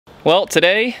Well,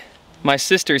 today my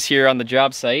sister's here on the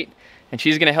job site and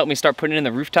she's gonna help me start putting in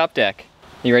the rooftop deck.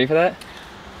 You ready for that?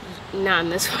 Not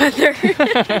in this weather.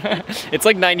 It's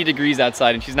like 90 degrees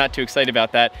outside and she's not too excited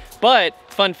about that. But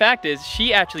fun fact is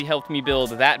she actually helped me build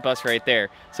that bus right there.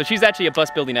 So she's actually a bus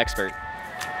building expert.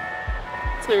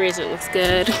 That's the reason it looks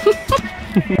good.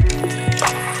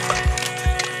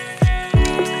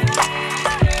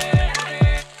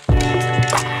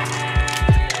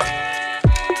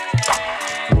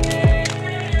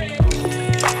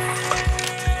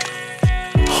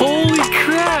 Holy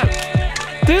crap!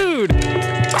 Dude!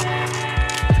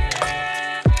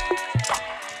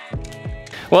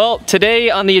 Well, today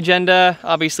on the agenda,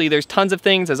 obviously there's tons of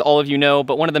things, as all of you know,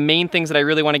 but one of the main things that I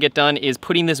really want to get done is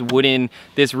putting this wood in.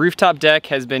 This rooftop deck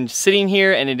has been sitting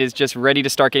here and it is just ready to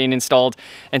start getting installed.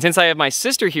 And since I have my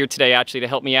sister here today actually to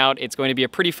help me out, it's going to be a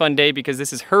pretty fun day because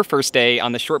this is her first day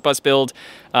on the short bus build.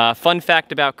 Fun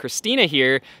fact about Christina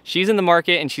here, she's in the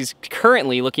market and she's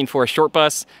currently looking for a short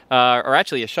bus, or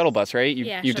actually a shuttle bus, right?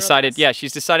 You've decided, yeah,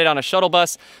 she's decided on a shuttle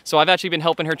bus. So I've actually been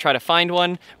helping her try to find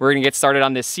one. We're gonna get started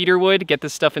on this cedar wood, get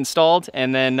this stuff installed,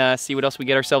 and then see what else we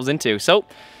get ourselves into. So,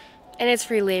 and it's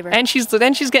free labor. And she's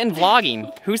getting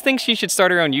vlogging. Who thinks she should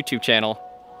start her own YouTube channel?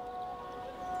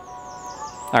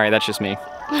 All right, that's just me.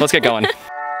 Let's get going.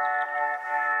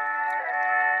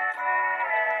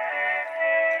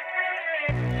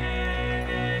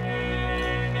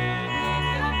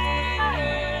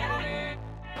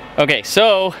 Okay,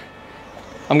 so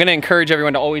I'm gonna encourage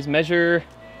everyone to always measure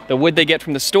the wood they get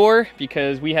from the store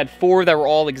because we had 4 that were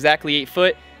all exactly 8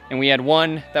 foot and we had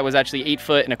 1 that was actually 8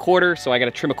 foot and a quarter, so I gotta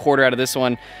trim a quarter out of this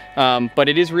one. But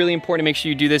it is really important to make sure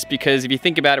you do this because if you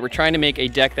think about it, we're trying to make a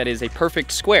deck that is a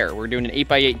perfect square. We're doing an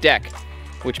 8x8 deck,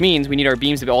 which means we need our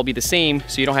beams to all be the same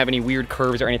so you don't have any weird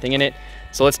curves or anything in it.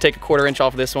 So let's take a 1/4 inch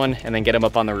off of this one and then get them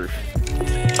up on the roof.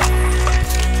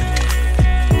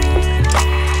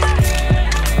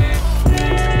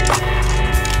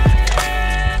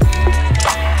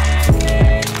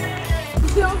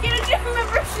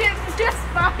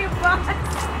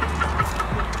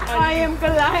 I am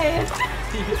Goliath.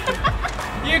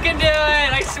 You can do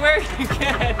it! I swear you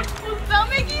can! Well, stop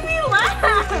making me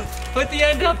laugh! Put the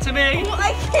end up to me! Well,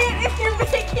 I can't if you're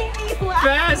making me laugh!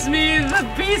 Pass me the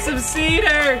piece of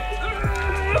cedar!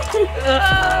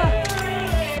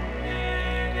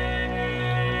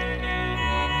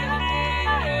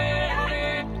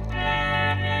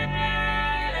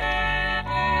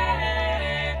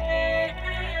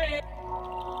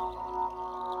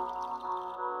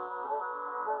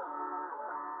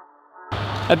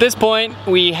 At this point,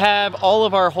 we have all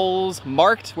of our holes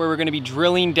marked where we're gonna be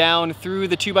drilling down through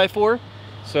the 2x4.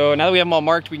 So now that we have them all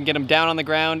marked, we can get them down on the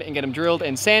ground and get them drilled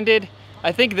and sanded.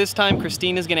 I think this time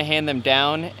Christina's gonna hand them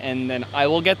down and then I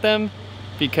will get them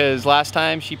because last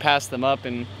time she passed them up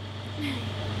and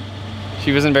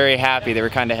she wasn't very happy. They were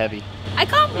kind of heavy. I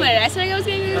complimented. I said I was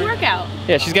getting a good workout.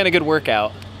 Yeah, she's getting a good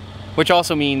workout, which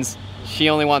also means she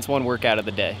only wants 1 workout of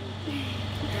the day.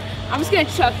 I'm just gonna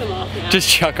chuck them off now. Just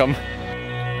chuck them.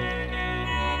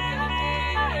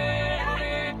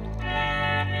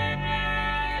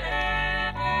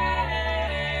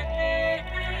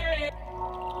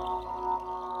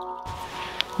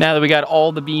 Now that we got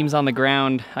all the beams on the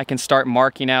ground, I can start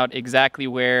marking out exactly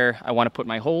where I want to put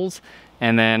my holes.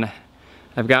 And then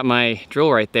I've got my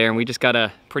drill right there and we just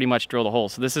gotta pretty much drill the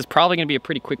holes. So this is probably gonna be a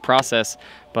pretty quick process,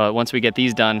 but once we get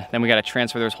these done, then we gotta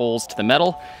transfer those holes to the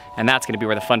metal. And that's gonna be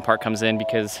where the fun part comes in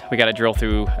because we gotta drill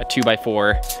through a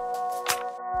 2x4.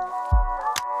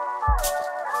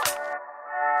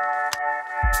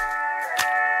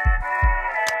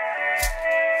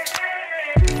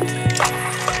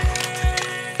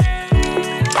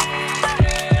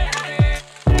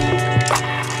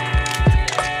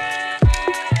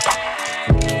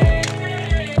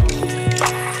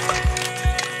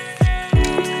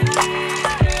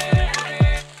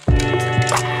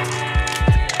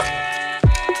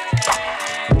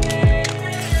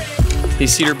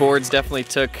 These cedar boards definitely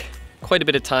took quite a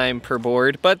bit of time per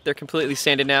board, but they're completely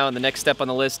sanded now, and the next step on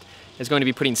the list is going to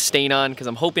be putting stain on, because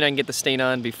I'm hoping I can get the stain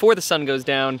on before the sun goes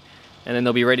down, and then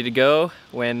they'll be ready to go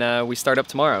when we start up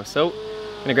tomorrow. So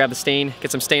I'm gonna grab the stain, get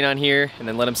some stain on here, and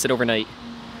then let them sit overnight.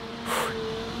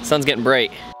 Whew. Sun's getting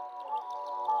bright.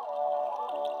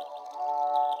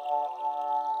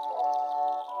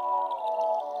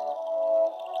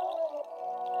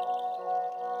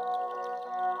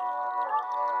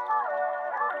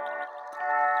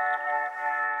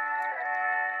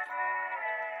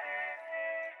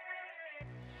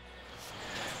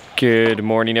 Good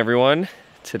morning, everyone.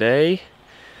 Today,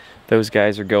 those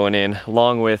guys are going in,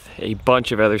 along with a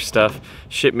bunch of other stuff.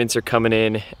 Shipments are coming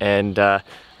in, and I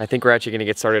think we're actually gonna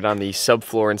get started on the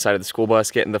subfloor inside of the school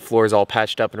bus, getting the floors all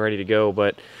patched up and ready to go.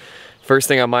 But first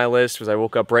thing on my list was I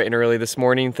woke up bright and early this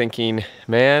morning thinking,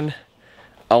 man,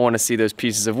 I want to see those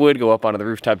pieces of wood go up onto the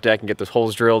rooftop deck and get those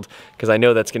holes drilled, because I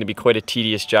know that's going to be quite a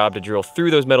tedious job to drill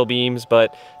through those metal beams,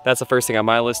 but that's the first thing on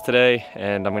my list today,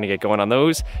 and I'm going to get going on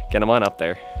those, get them on up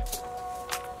there.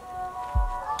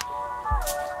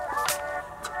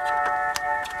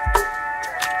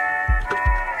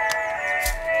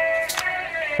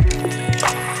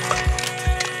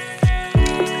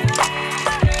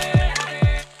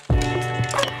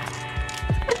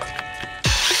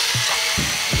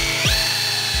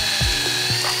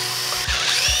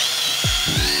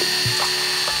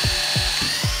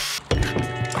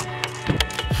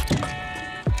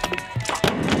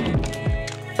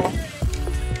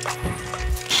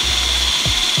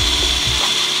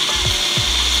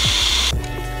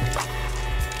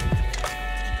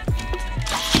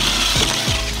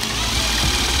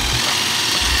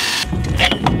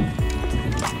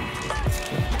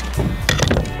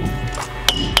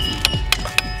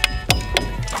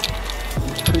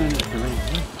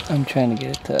 I'm trying to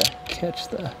get it to catch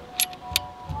the,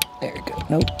 there it goes,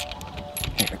 nope,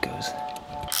 there it goes.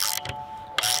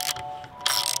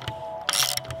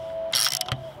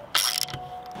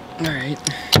 All right.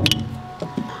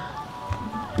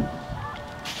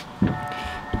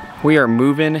 We are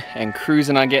moving and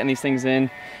cruising on getting these things in.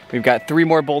 We've got 3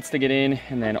 more bolts to get in,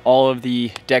 and then all of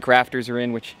the deck rafters are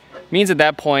in, which means at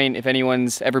that point, if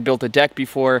anyone's ever built a deck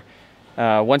before,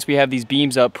 once we have these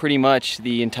beams up, pretty much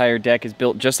the entire deck is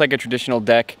built just like a traditional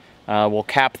deck. We'll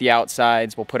cap the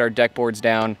outsides, we'll put our deck boards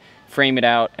down, frame it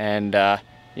out, and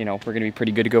you know, we're gonna be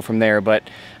pretty good to go from there. But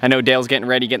I know Dale's getting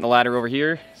ready, getting the ladder over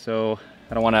here, so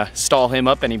I don't wanna stall him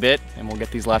up any bit, and we'll get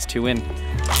these last 2 in.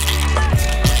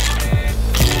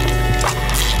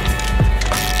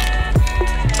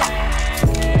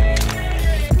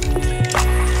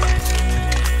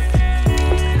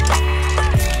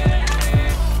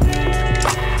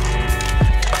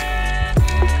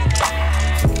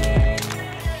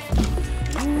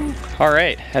 All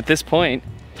right, at this point,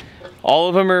 all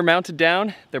of them are mounted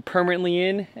down, they're permanently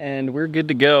in, and we're good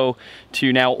to go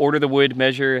to now order the wood,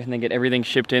 measure, and then get everything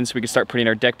shipped in so we can start putting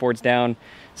our deck boards down.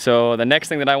 So the next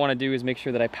thing that I wanna do is make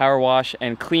sure that I power wash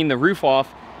and clean the roof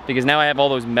off, because now I have all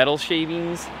those metal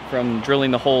shavings from drilling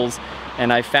the holes,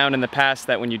 and I found in the past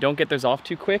that when you don't get those off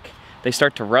too quick, they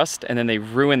start to rust and then they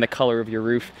ruin the color of your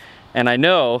roof. And I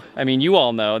know, I mean, you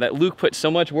all know that Luke put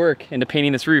so much work into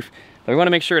painting this roof that we want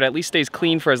to make sure it at least stays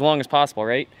clean for as long as possible,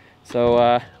 right?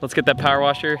 So let's get that power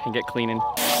washer and get cleaning.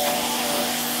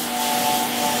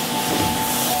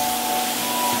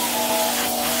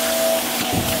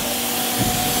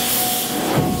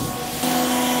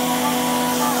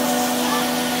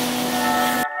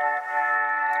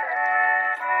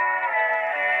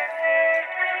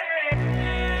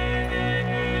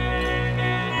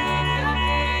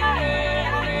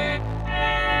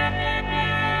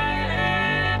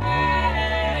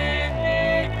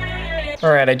 All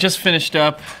right, I just finished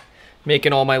up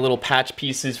making all my little patch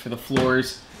pieces for the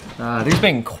floors. There's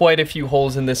been quite a few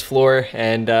holes in this floor,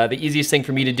 and the easiest thing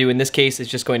for me to do in this case is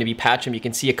just going to be patch them. You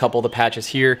can see a couple of the patches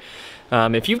here.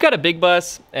 If you've got a big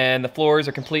bus and the floors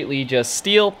are completely just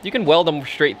steel, you can weld them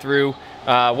straight through.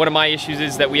 One of my issues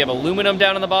is that we have aluminum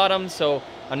down on the bottom, so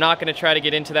I'm not gonna try to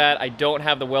get into that. I don't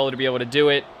have the welder to be able to do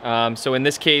it. So in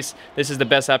this case, this is the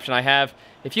best option I have.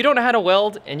 If you don't know how to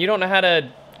weld and you don't know how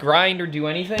to grind or do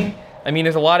anything, I mean,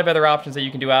 there's a lot of other options that you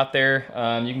can do out there.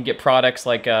 You can get products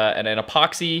like an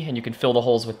epoxy, and you can fill the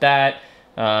holes with that.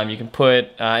 You can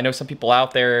put, I know some people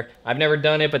out there, I've never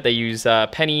done it, but they use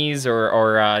pennies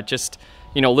or just,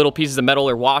 you know, little pieces of metal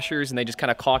or washers, and they just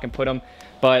kind of caulk and put them.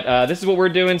 But this is what we're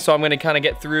doing, so I'm gonna kind of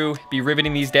get through, be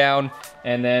riveting these down,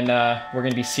 and then we're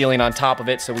gonna be sealing on top of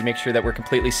it, so we make sure that we're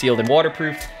completely sealed and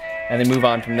waterproofed, and then move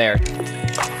on from there.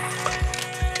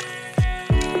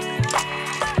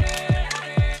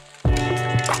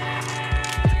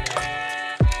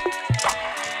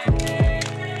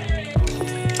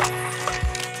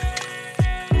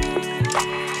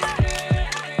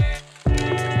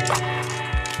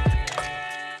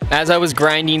 As I was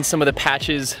grinding some of the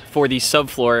patches for the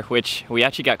subfloor, which we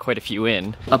actually got quite a few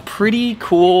in, a pretty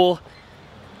cool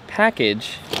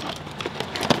package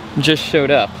just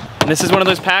showed up. And this is one of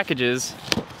those packages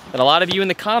that a lot of you in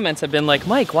the comments have been like,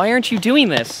 Mike, why aren't you doing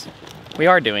this? We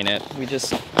are doing it. We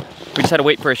just had to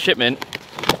wait for a shipment.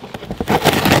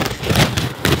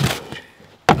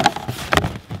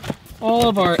 All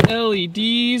of our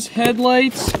LEDs,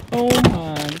 headlights, oh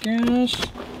my gosh.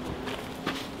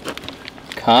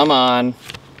 Come on.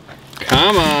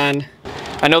 Come on.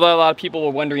 I know that a lot of people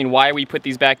were wondering why we put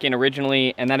these back in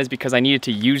originally, and that is because I needed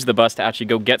to use the bus to actually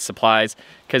go get supplies,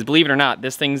 because believe it or not,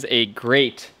 this thing's a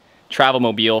great travel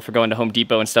mobile for going to Home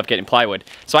Depot and stuff getting plywood.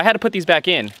 So I had to put these back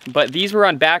in, but these were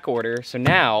on back order, so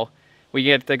now we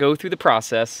get to go through the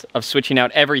process of switching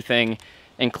out everything,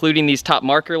 including these top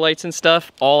marker lights and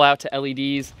stuff, all out to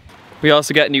LEDs. We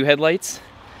also got new headlights,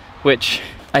 which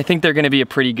I think they're gonna be a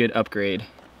pretty good upgrade.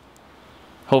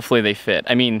 Hopefully they fit.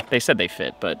 I mean, they said they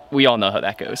fit, but we all know how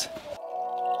that goes.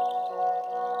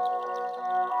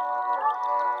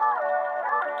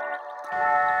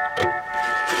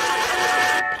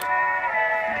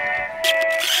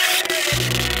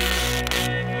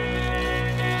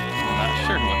 That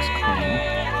shirt looks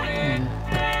clean.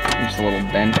 Just a little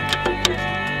bent.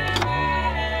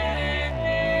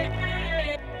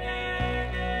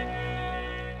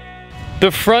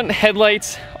 The front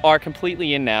headlights are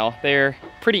completely in now. They're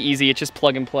pretty easy, it's just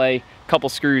plug and play, a couple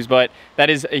screws, but that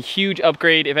is a huge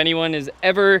upgrade. If anyone has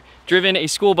ever driven a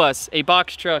school bus, a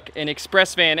box truck, an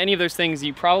express van, any of those things,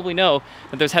 you probably know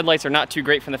that those headlights are not too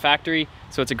great from the factory,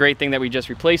 so it's a great thing that we just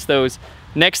replaced those.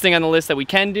 Next thing on the list that we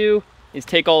can do is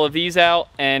take all of these out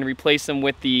and replace them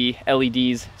with the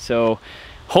LEDs. So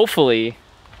hopefully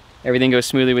everything goes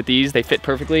smoothly with these. They fit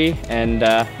perfectly, and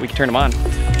we can turn them on.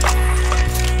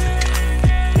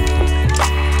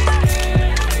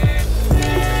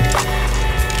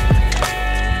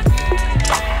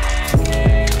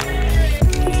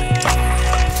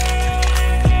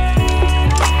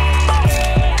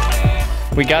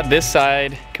 We got this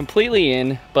side completely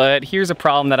in, but here's a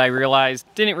problem that I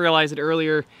didn't realize it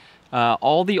earlier.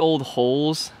 All the old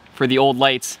holes for the old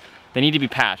lights, they need to be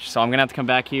patched. So I'm gonna have to come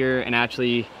back here and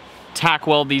actually tack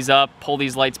weld these up, pull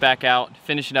these lights back out,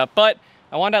 finish it up. But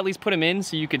I wanted to at least put them in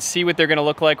so you could see what they're gonna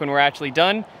look like when we're actually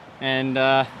done. And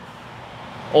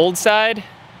old side,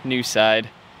 new side.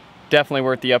 Definitely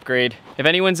worth the upgrade. If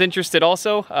anyone's interested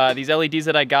also, these LEDs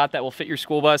that I got that will fit your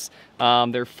school bus,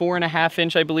 they're 4.5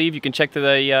 inch, I believe. You can check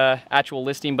the actual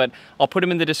listing, but I'll put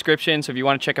them in the description. So if you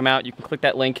want to check them out, you can click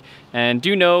that link. And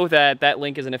do know that that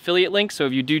link is an affiliate link. So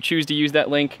if you do choose to use that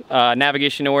link,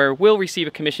 Navigation Nowhere will receive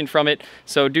a commission from it.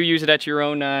 So do use it at your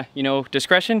own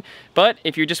discretion. But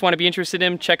if you just want to be interested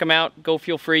in them, check them out. Go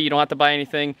feel free. You don't have to buy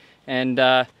anything. And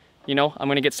I'm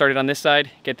going to get started on this side,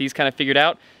 get these kind of figured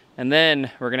out. And then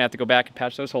we're gonna have to go back and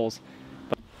patch those holes.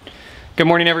 Good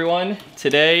morning, everyone.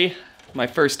 Today, my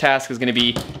first task is gonna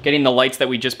be getting the lights that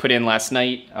we just put in last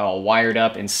night all wired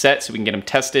up and set so we can get them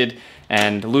tested.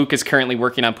 And Luke is currently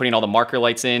working on putting all the marker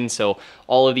lights in. So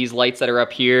all of these lights that are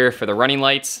up here for the running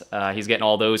lights, he's getting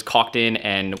all those caulked in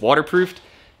and waterproofed.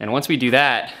 And once we do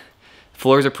that,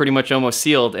 floors are pretty much almost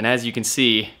sealed. And as you can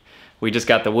see, we just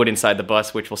got the wood inside the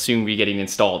bus, which will soon be getting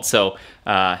installed. So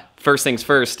first things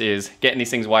first is getting these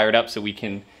things wired up so we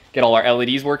can get all our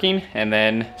LEDs working and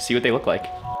then see what they look like.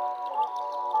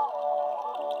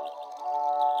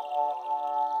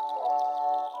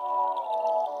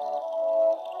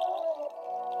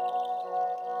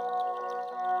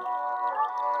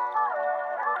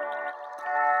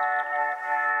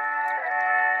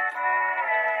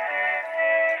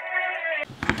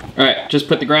 All right, just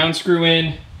put the ground screw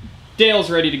in.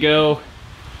 Dale's ready to go.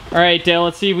 All right, Dale,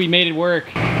 let's see if we made it work.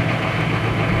 All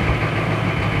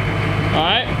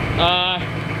right,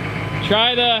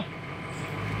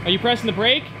 are you pressing the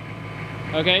brake?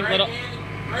 Okay, brake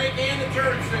and the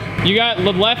turn signal. You got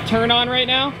the left turn on right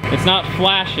now? It's not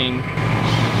flashing.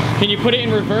 Can you put it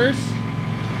in reverse?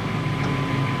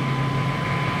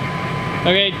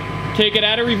 Okay, take it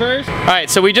out of reverse. All right,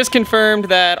 so we just confirmed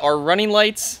that our running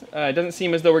lights, it doesn't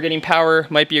seem as though we're getting power,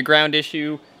 might be a ground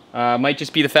issue. Might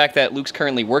just be the fact that Luke's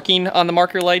currently working on the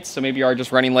marker lights, so maybe our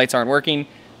just running lights aren't working.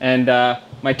 And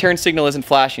my turn signal isn't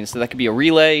flashing, so that could be a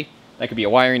relay, that could be a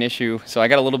wiring issue. So I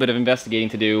got a little bit of investigating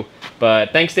to do.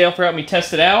 But thanks, Dale, for helping me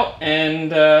test it out.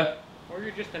 And or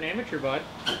you're just an amateur, bud.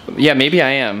 Yeah, maybe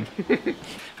I am.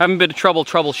 Having a bit of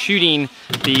troubleshooting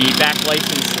the back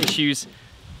license issues.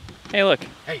 Hey, look.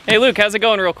 Hey, Luke, how's it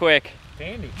going real quick?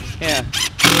 Dandy. Yeah.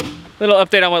 Little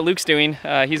update on what Luke's doing.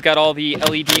 He's got all the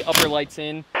LED upper lights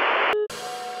in.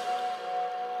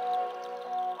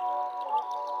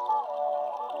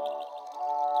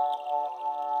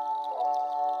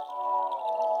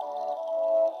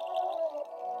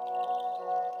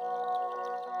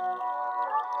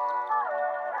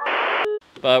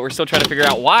 But we're still trying to figure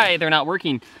out why they're not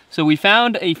working. So we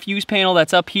found a fuse panel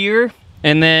that's up here,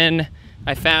 and then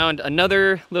I found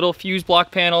another little fuse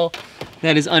block panel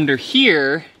that is under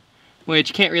here. which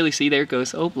you can't really see. There it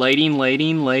goes. Oh, lighting,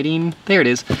 lighting, lighting. There it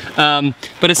is.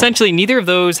 But essentially, neither of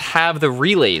those have the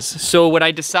relays. So what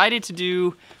I decided to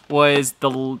do was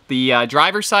the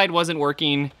driver's side wasn't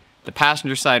working, the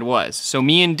passenger side was. So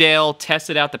me and Dale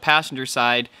tested out the passenger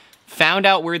side, found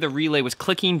out where the relay was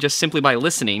clicking just simply by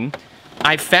listening.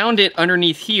 I found it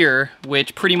underneath here,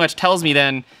 which pretty much tells me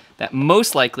then that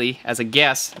most likely, as a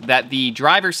guess, that the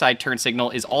driver's side turn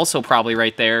signal is also probably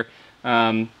right there.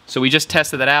 So we just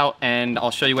tested that out, and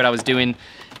I'll show you what I was doing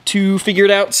to figure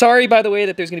it out. Sorry, by the way,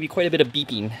 that there's gonna be quite a bit of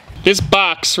beeping. This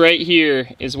box right here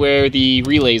is where the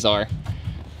relays are.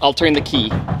 I'll turn the key.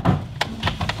 All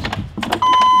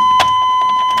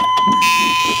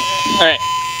right.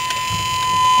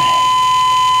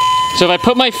 So if I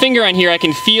put my finger on here, I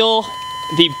can feel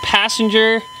the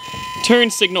passenger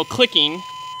turn signal clicking,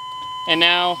 and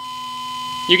now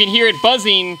you can hear it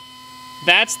buzzing.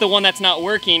 That's the one that's not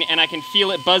working, and I can feel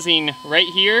it buzzing right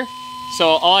here. So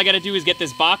all I gotta do is get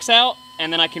this box out,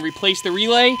 and then I can replace the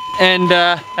relay. And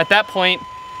at that point,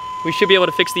 we should be able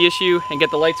to fix the issue and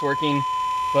get the lights working.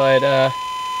 But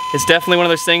it's definitely one of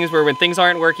those things where when things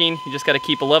aren't working, you just gotta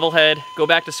keep a level head, go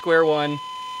back to square one.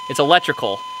 It's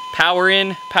electrical. Power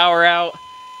in, power out,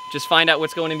 just find out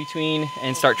what's going in between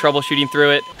and start troubleshooting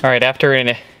through it. All right, after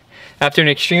an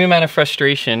extreme amount of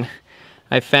frustration,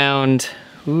 I found,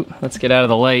 let's get out of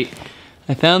the light.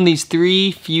 I found these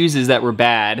 3 fuses that were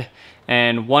bad,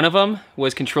 and one of them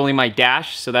was controlling my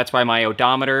dash, so that's why my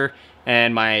odometer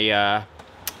and my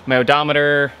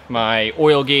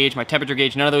oil gauge, my temperature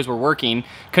gauge, none of those were working.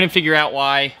 Couldn't figure out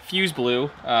why. Fuse blew.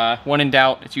 When in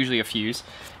doubt, it's usually a fuse.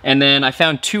 And then I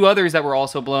found 2 others that were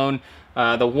also blown.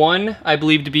 The one I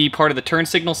believe to be part of the turn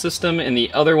signal system, and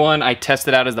the other one I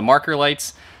tested out as the marker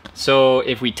lights. So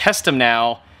if we test them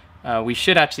now, we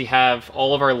should actually have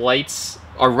all of our lights,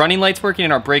 our running lights working,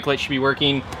 and our brake light should be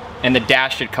working, and the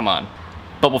dash should come on.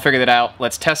 But we'll figure that out.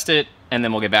 Let's test it, and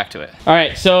then we'll get back to it. All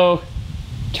right, so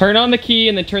turn on the key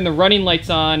and then turn the running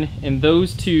lights on, and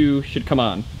those 2 should come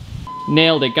on.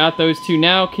 Nailed it, got those 2.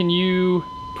 Now can you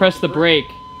press the brake?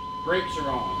 Brakes are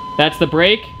on. That's the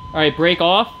brake? All right, brake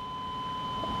off.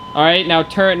 All right, now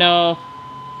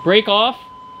brake off,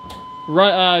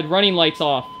 running lights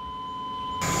off.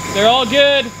 They're all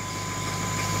good.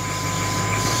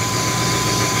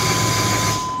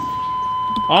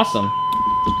 Awesome.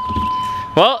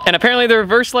 Well, and apparently the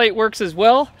reverse light works as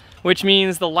well, which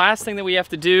means the last thing that we have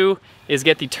to do is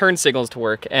get the turn signals to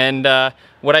work. And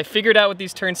what I figured out with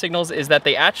these turn signals is that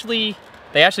they actually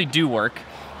do work.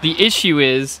 The issue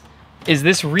is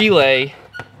this relay,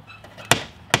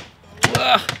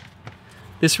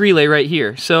 this relay right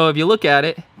here. So if you look at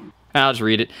it, I'll just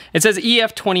read it. It says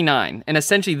EF29, and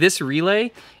essentially this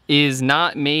relay is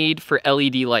not made for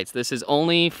LED lights. This is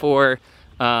only for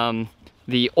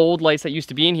the old lights that used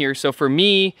to be in here. So for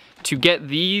me to get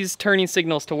these turning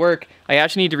signals to work, I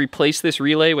actually need to replace this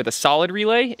relay with a solid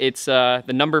relay. It's the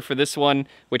number for this one,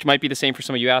 which might be the same for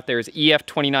some of you out there, is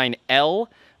EF29L,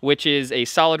 which is a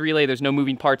solid relay. There's no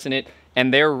moving parts in it,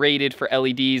 and they're rated for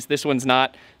LEDs. This one's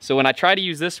not. So when I try to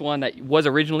use this one that was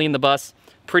originally in the bus,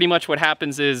 pretty much what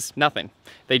happens is nothing.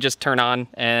 They just turn on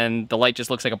and the light just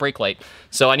looks like a brake light.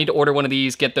 So I need to order one of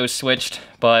these, get those switched.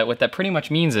 But what that pretty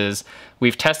much means is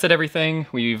we've tested everything.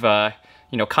 We've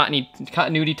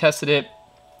continuity tested it.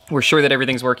 We're sure that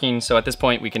everything's working. So at this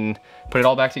point we can put it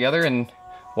all back together and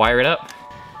wire it up.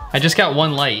 I just got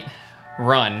one light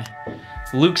run.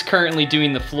 Luke's currently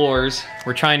doing the floors.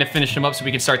 We're trying to finish them up so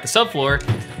we can start the subfloor,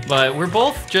 but we're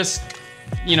both just,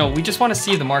 we just want to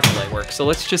see the marker light work. So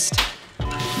let's just,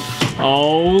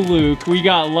 oh, Luke, we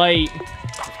got light.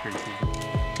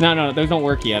 No, those don't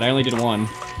work yet. I only did one.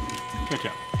 Catch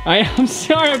up. I'm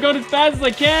sorry, I'm going as fast as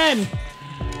I can.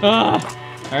 All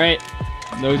right,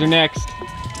 those are next.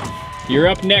 You're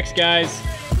up next, guys.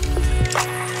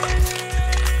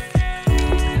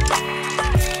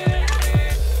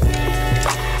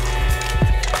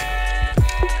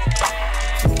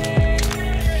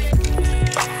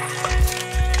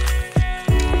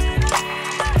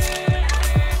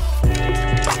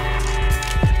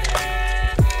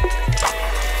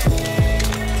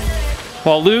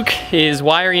 While Luke is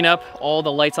wiring up all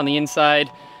the lights on the inside,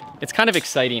 it's kind of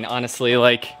exciting, honestly.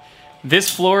 Like, this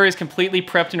floor is completely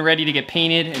prepped and ready to get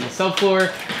painted, and the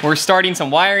subfloor, we're starting some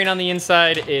wiring on the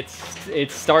inside. It's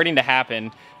starting to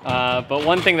happen. But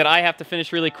one thing that I have to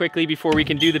finish really quickly before we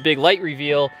can do the big light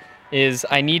reveal is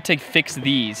I need to fix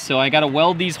these. So I gotta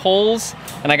weld these holes,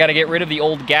 and I gotta get rid of the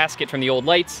old gasket from the old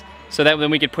lights, so that then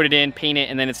we could put it in, paint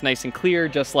it, and then it's nice and clear,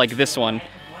 just like this one.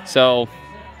 So,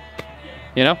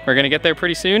 we're gonna get there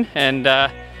pretty soon, and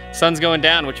sun's going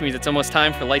down, which means it's almost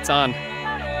time for lights on.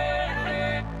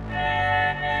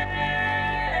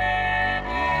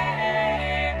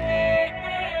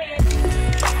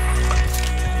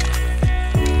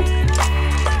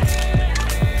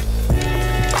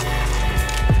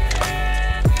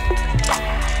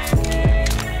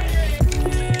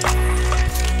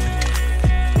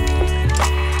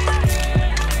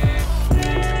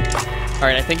 All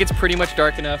right, I think it's pretty much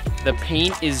dark enough. The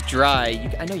paint is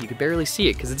dry. I know you could barely see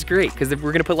it because it's great because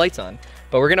we're gonna put lights on.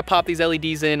 But we're gonna pop these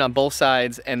LEDs in on both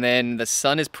sides, and then the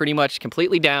sun is pretty much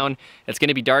completely down. It's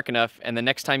gonna be dark enough, and the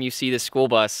next time you see this school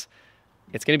bus,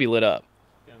 it's gonna be lit up.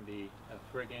 It's gonna be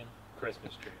a friggin'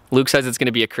 Christmas tree. Luke says it's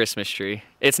gonna be a Christmas tree.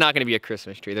 It's not gonna be a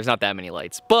Christmas tree. There's not that many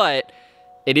lights, but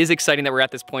it is exciting that we're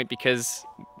at this point because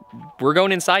we're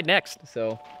going inside next.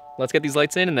 So let's get these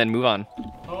lights in and then move on.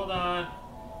 Hold on.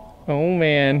 Oh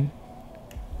man.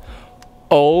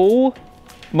 Oh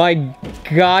my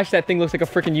gosh, that thing looks like a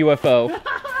freaking UFO.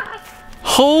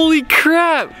 Holy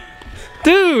crap.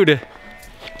 Dude. Look,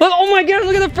 oh my god,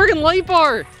 look at the freaking light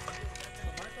bar.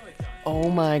 Oh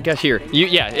my gosh, here.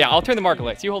 Yeah, I'll turn the marker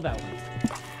lights. You hold that one.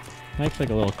 Mike's like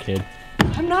a little kid.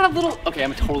 I'm not a little, okay,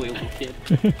 I'm totally a little kid.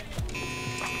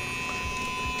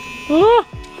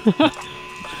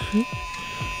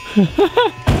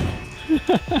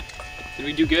 Did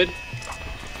we do good?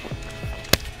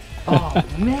 Oh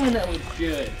man, that looks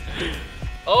good.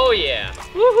 Oh yeah,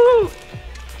 woohoo!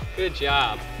 Good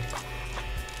job.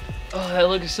 Oh, that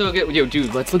looks so good. Yo,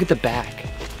 dude, let's look at the back.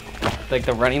 Like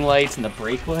the running lights and the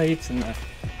brake lights and the,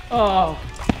 oh,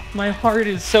 my heart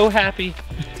is so happy.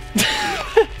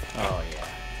 Oh yeah.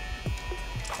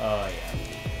 Oh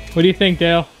yeah. What do you think,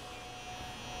 Dale?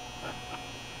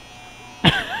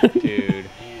 Dude.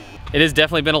 It has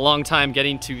definitely been a long time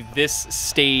getting to this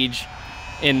stage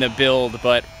in the build,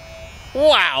 but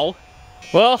wow.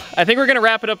 Well, I think we're gonna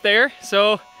wrap it up there.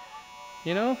 So,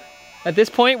 you know, at this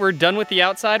point, we're done with the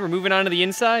outside. We're moving on to the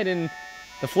inside, and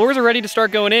the floors are ready to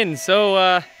start going in.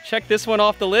 So check this one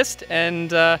off the list, and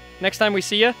next time we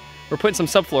see you, we're putting some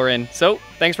subfloor in. So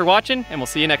thanks for watching, and we'll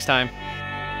see you next time.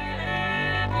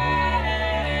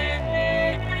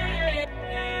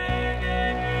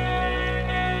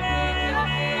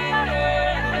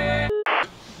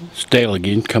 It's Dale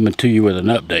again, coming to you with an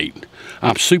update.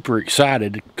 I'm super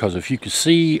excited because if you can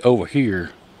see over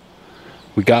here,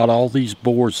 we got all these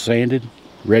boards sanded,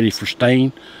 ready for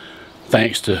stain,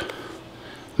 thanks to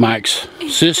Mike's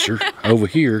sister over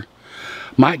here.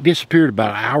 Mike disappeared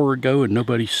about an hour ago and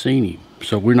nobody's seen him,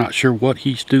 so we're not sure what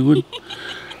he's doing.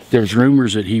 There's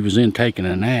rumors that he was in taking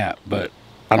a nap, but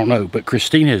I don't know. But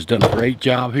Christina has done a great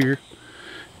job here,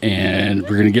 and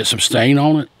we're gonna get some stain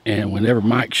on it, and whenever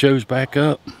Mike shows back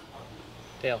up.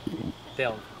 Dale,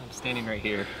 I'm standing right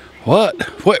here. What?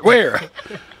 Where?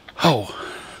 Oh,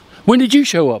 when did you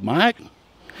show up, Mike?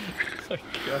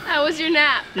 How was your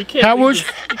nap? You can't How was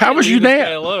your this guy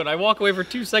nap? alone. I walk away for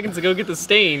 2 seconds to go get the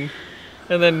stain,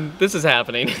 and then this is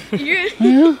happening.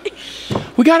 Yeah.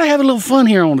 We gotta have a little fun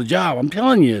here on the job, I'm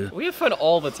telling you. We have fun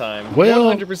all the time.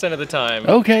 Well, 100% of the time.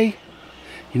 Okay.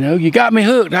 You know, you got me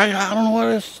hooked. I don't know what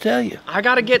else to tell you. I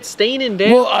gotta get staining,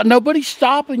 Dale. Well, nobody's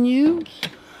stopping you.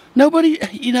 Nobody,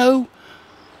 you know,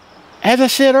 as I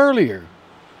said earlier,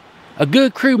 a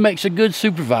good crew makes a good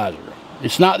supervisor.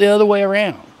 It's not the other way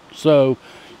around. So,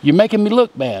 you're making me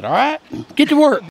look bad, all right? Get to work.